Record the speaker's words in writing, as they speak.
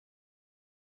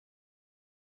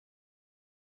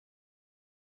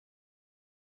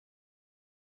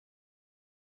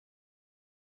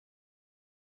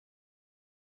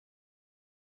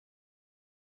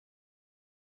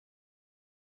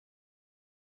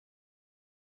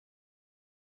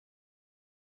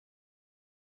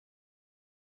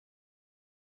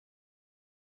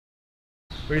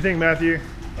do you think, Matthew?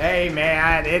 Hey,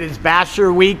 man, it is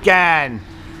Bachelor Weekend.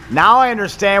 Now I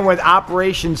understand what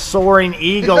Operation Soaring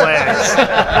Eagle is.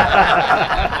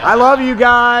 I love you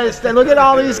guys. Look at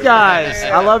all these guys.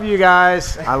 I love you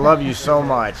guys. I love you so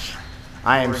much.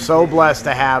 I am so blessed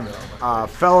to have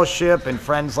fellowship and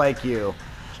friends like you.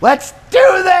 Let's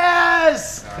do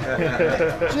this!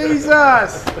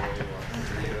 Jesus! I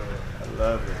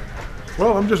love it.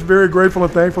 Well, I'm just very grateful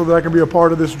and thankful that I can be a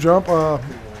part of this jump.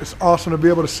 It's awesome to be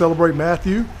able to celebrate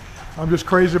Matthew. I'm just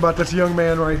crazy about this young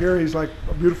man right here. He's like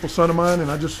a beautiful son of mine, and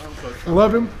I just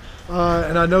love him.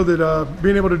 And I know that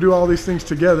being able to do all these things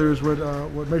together is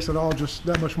what makes it all just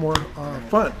that much more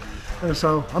fun. And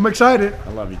so I'm excited.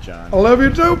 I love you, John. I love you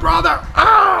too, brother.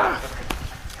 Ah!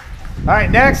 All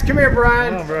right, next. Come here,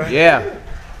 Bryan. Come on, Bryan. Yeah.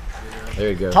 There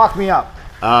you go. Talk me up.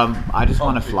 I just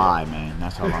want to fly, man.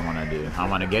 That's all I want to do. I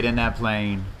want to get in that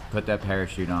plane, put that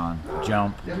parachute on,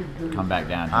 jump, come back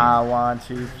down here. I want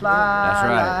to fly. That's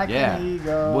right. Like Yeah. an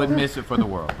eagle. Wouldn't miss it for the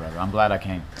world, brother. I'm glad I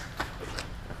came.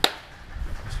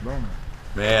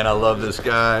 Man, I love this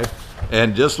guy.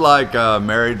 And just like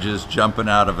marriage is jumping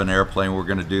out of an airplane, we're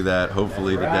going to do that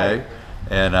hopefully today.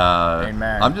 And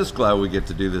Amen. I'm just glad we get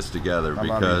to do this together I love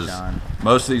you, because John.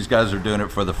 most of these guys are doing it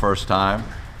for the first time.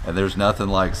 And there's nothing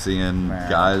like seeing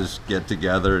guys get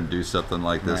together and do something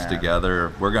like this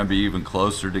together. We're going to be even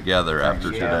closer together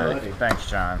after today. Thanks,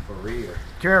 John. For real.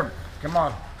 Here, come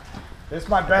on. This is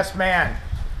my best man.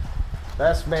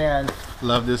 Best man.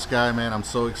 Love this guy, man. I'm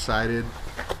so excited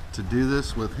to do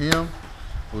this with him.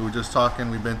 We were just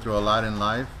talking. We've been through a lot in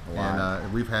life,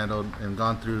 and we've handled and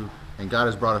gone through, and God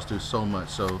has brought us through so much.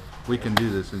 So we can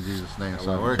do this in Jesus' name.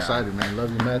 So we're excited, man.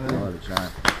 Love you, Matthew. Love you, John.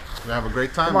 We have a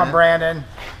great time. Come on, man. Brandon.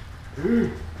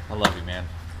 I love you, man.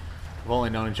 We've only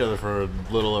known each other for a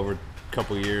little over a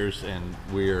couple years, and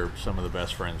we are some of the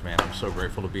best friends, man. I'm so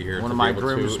grateful to be here One to of be my able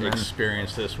to groomsmen.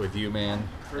 experience this with you, man.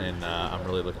 And I'm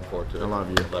really looking forward to it. I love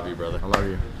you. Love you, brother. I love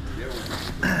you.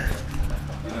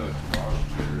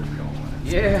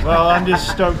 Yeah. Well, I'm just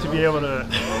stoked to be able to.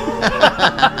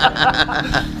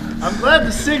 I'm glad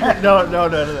the secret. No,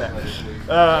 none of that.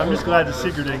 I'm just glad the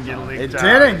secret didn't get leaked out.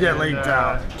 It didn't get leaked And,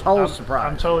 out. Total I'm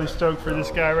surprise. totally stoked for this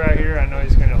guy right here. I know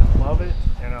he's going to love it,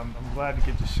 and I'm glad to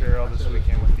get to share all this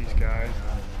weekend with these guys.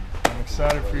 I'm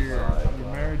excited for your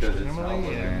marriage to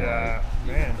Emily, and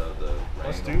man,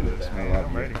 let's do this, man.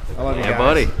 I'm ready. I love you, Yeah, guys.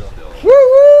 buddy.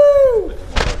 Woo-woo!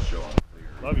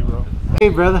 Love you, bro. Hey,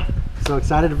 brother. So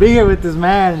excited to be here with this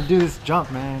man and do this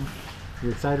jump, man. You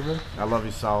excited, brother? I love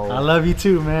you, Saul. I love you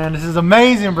too, man. This is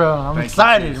amazing, bro. I'm Thank you,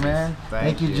 excited, Jesus. man.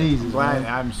 Thank you, you. Jesus. Glad,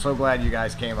 man. I'm so glad you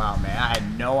guys came out, man. I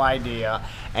had no idea.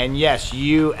 And yes,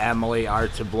 you, Emily, are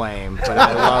to blame, but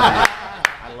I love you.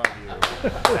 I love you.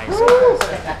 Thanks,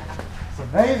 guys. It's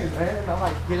amazing, man. I'm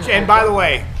like getting And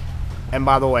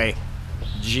by the way,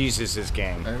 Jesus is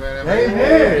king. Amen.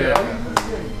 Amen.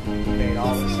 He made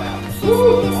all this happen.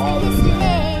 All this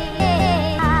happen.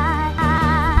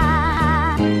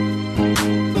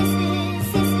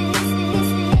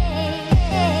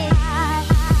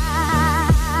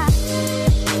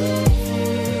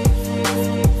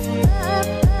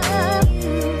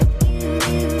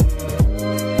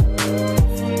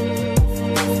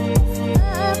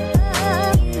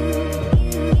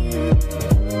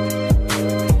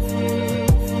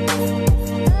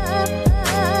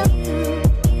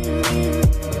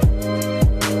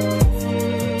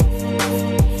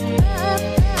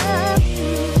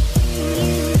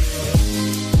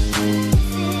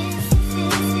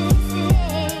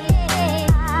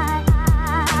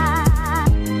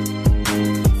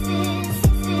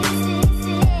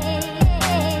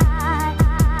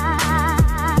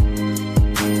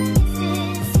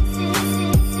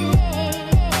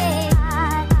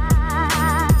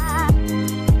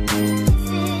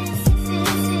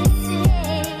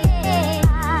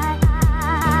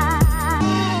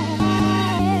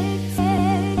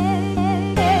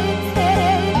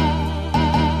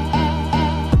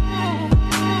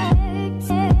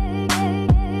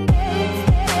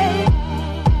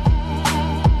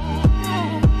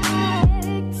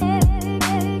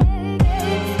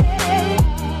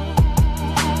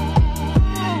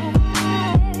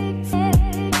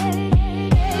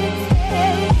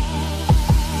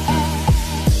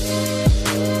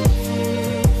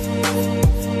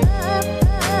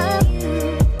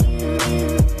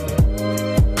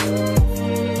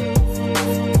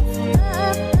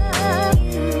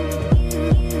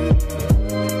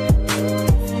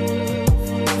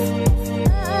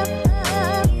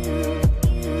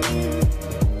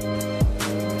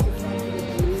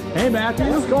 Hey Matthew,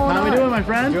 What's going how on? we doing, my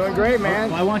friend? Doing great, man.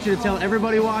 Well, I want you to tell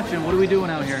everybody watching, what are we doing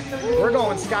out here? We're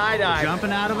going skydiving.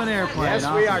 Jumping out of an airplane. Yes,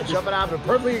 huh? we are jumping out of a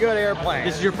perfectly good airplane.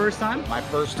 This is your first time? My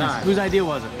first time. Whose idea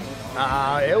was it?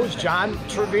 It was John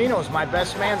Trevino's, my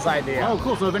best man's idea. Oh,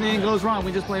 cool. So if anything goes wrong,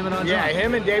 we just blame it on Yeah, John.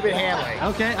 him and David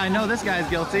Hanley. Okay, I know this guy's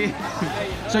guilty.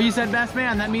 So you said best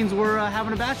man. That means we're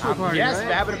having a bachelor party, Yes,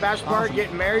 right? having a bachelor party, Awesome.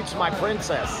 getting married to my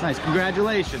princess. Nice.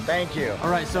 Congratulations. Thank you. All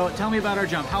right, so tell me about our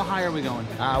jump. How high are we going?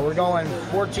 We're going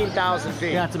 14,000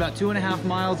 feet. Yeah, it's about 2.5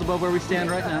 miles above where we stand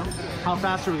right now. How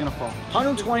fast are we going to fall?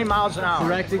 120 miles an hour.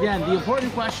 Correct again. The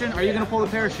important question, are you going to pull the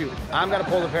parachute? I'm going to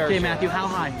pull the parachute. Okay, Matthew, how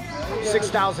high?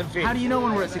 6,000 feet. How do you know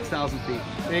when we're at 6,000 feet?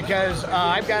 Because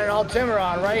I've got an altimeter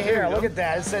on right here. Look at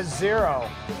that. It says 0.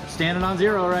 Standing on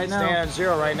 0 right now. Standing at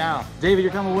 0 right now. David,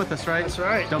 you're coming with us, right? That's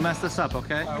right. Don't mess this up,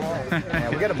 okay? I won't. Yeah,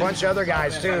 we got a bunch of other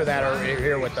guys too that are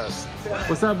here with us.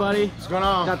 What's up, buddy? What's going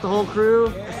on? Got the whole crew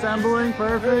assembling.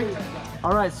 Perfect.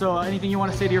 All right, so anything you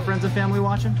want to say to your friends and family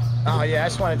watching? Oh yeah, I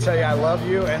just want to tell you I love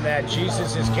you and that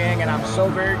Jesus is King, and I'm so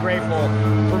very grateful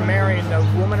for marrying the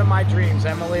woman of my dreams,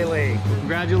 Emily Lee.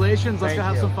 Congratulations. Let's go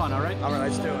have you. some fun, all right? All right,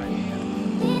 let's do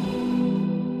it.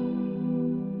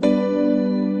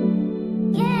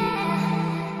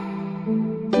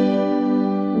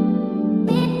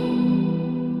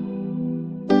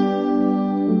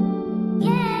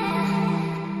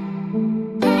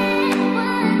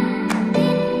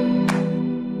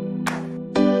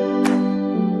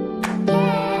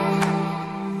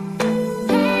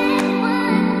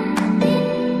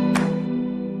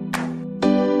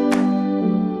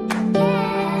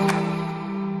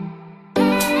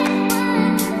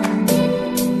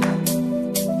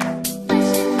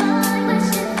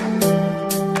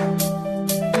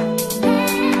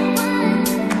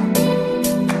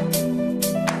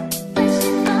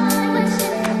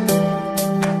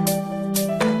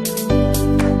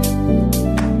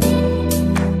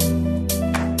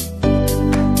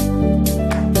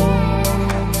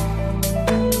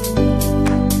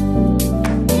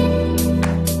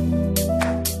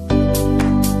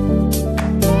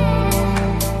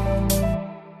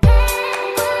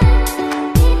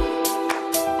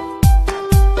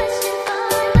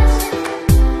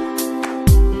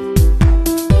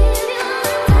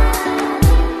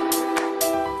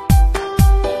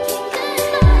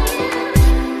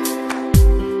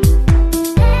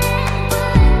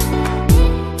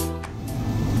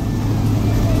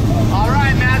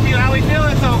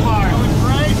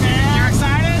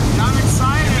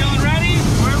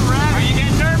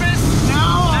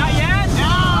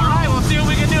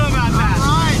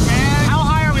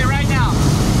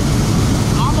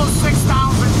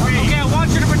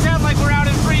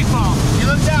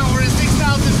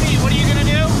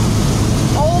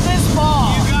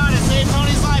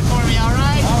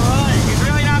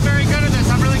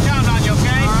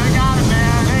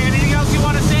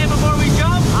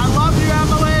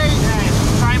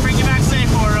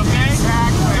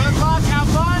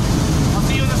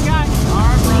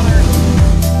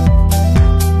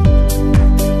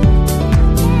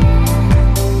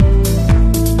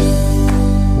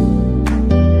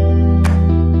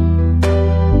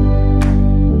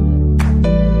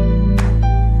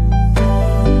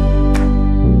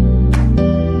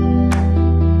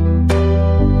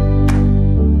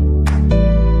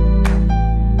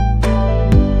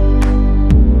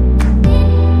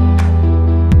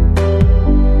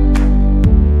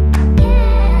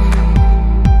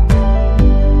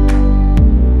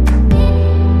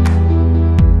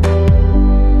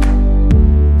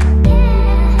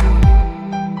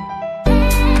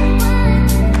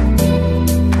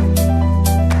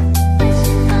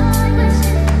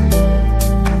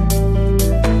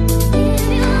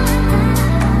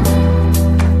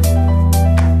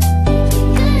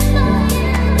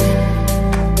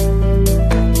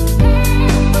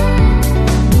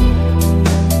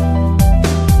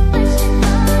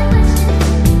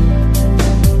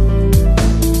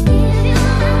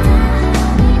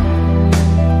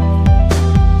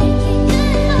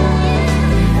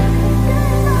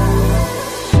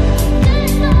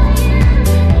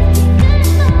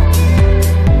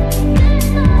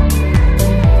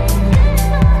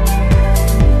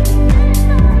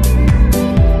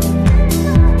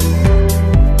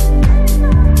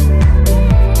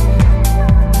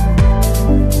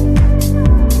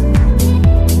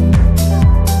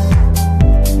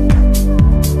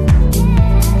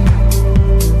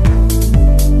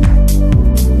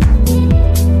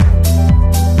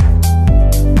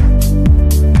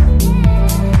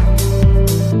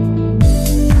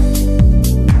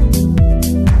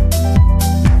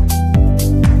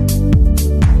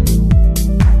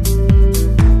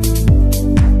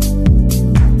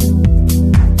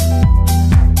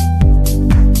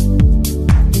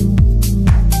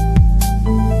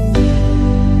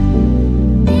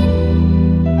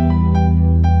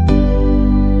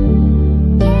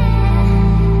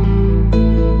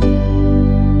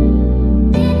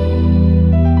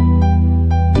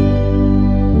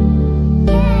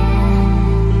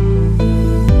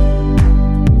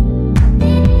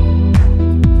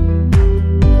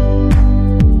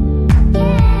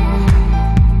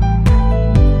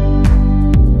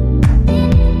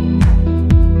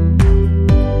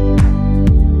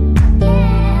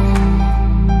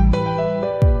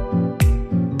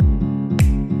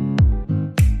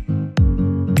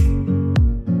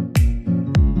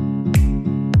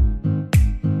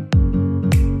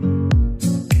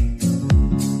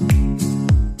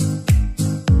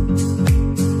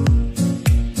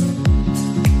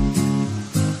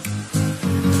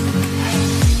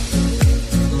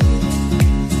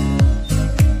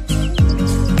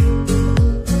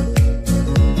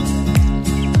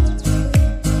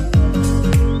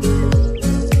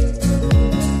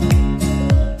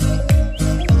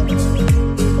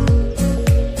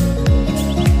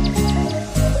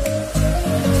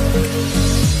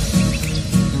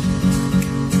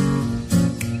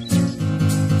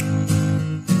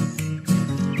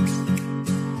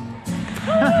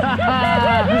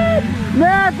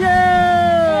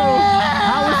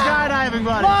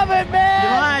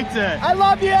 pizza. I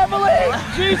love you, Emily.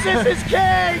 Jesus is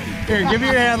king. Here, give me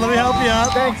your hand. Let me help you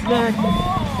up. Thanks, Nick.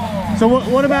 So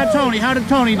what about Tony? How did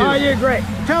Tony do? Oh, you're great.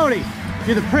 Tony,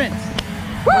 you're the prince.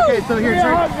 Woo! Okay, so here,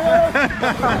 turn.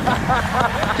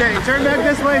 Okay, turn back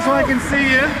this way so I can see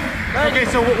you. Okay,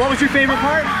 so what was your favorite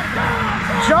part?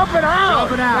 Jumping out.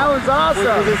 Jumping out. That was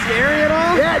awesome. Was it scary at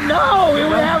all? Yeah, no, it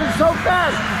was happening so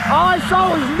fast. All I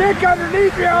saw was Nick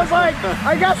underneath me. I was like,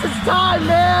 I guess it's time,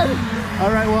 man.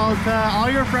 All right, well, to all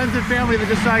your friends and family that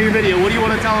just saw your video, what do you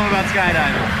want to tell them about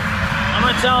skydiving? I'm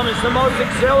gonna tell them it's the most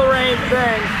exhilarating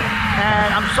thing, and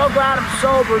I'm so glad I'm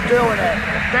sober doing it.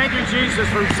 Thank you, Jesus,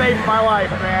 for saving my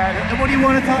life, man. And what do you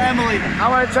want to tell Emily? I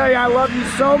want to tell you I love you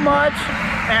so much,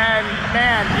 and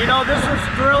man, you know, this was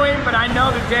thrilling, but I know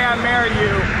the day I marry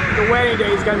you, the wedding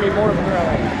day is gonna be more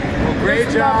thrilling. Well, great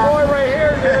this job. Is my boy right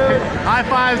here, dude. High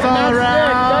fives And all that's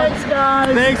around. it. Thanks,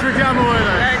 guys. Thanks for coming with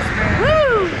us. Thanks, man.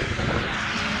 Woo!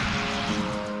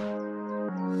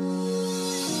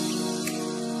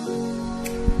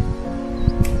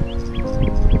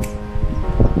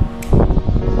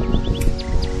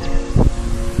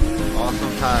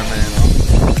 Awesome time, man.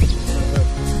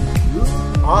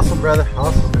 Awesome, brother.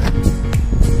 Awesome, man.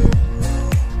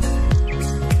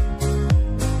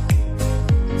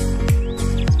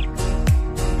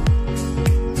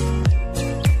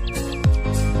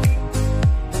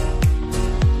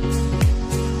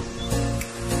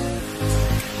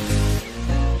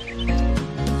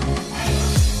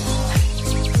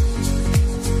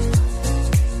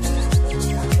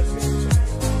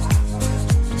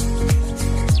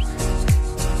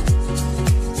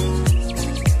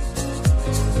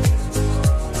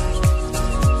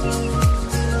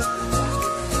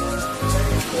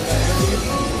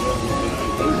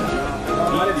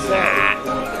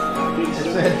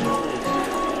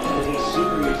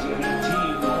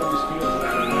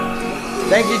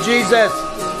 Thank you, Jesus.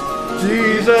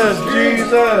 Jesus,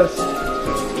 Jesus.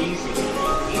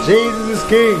 Jesus is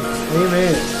king.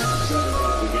 Amen.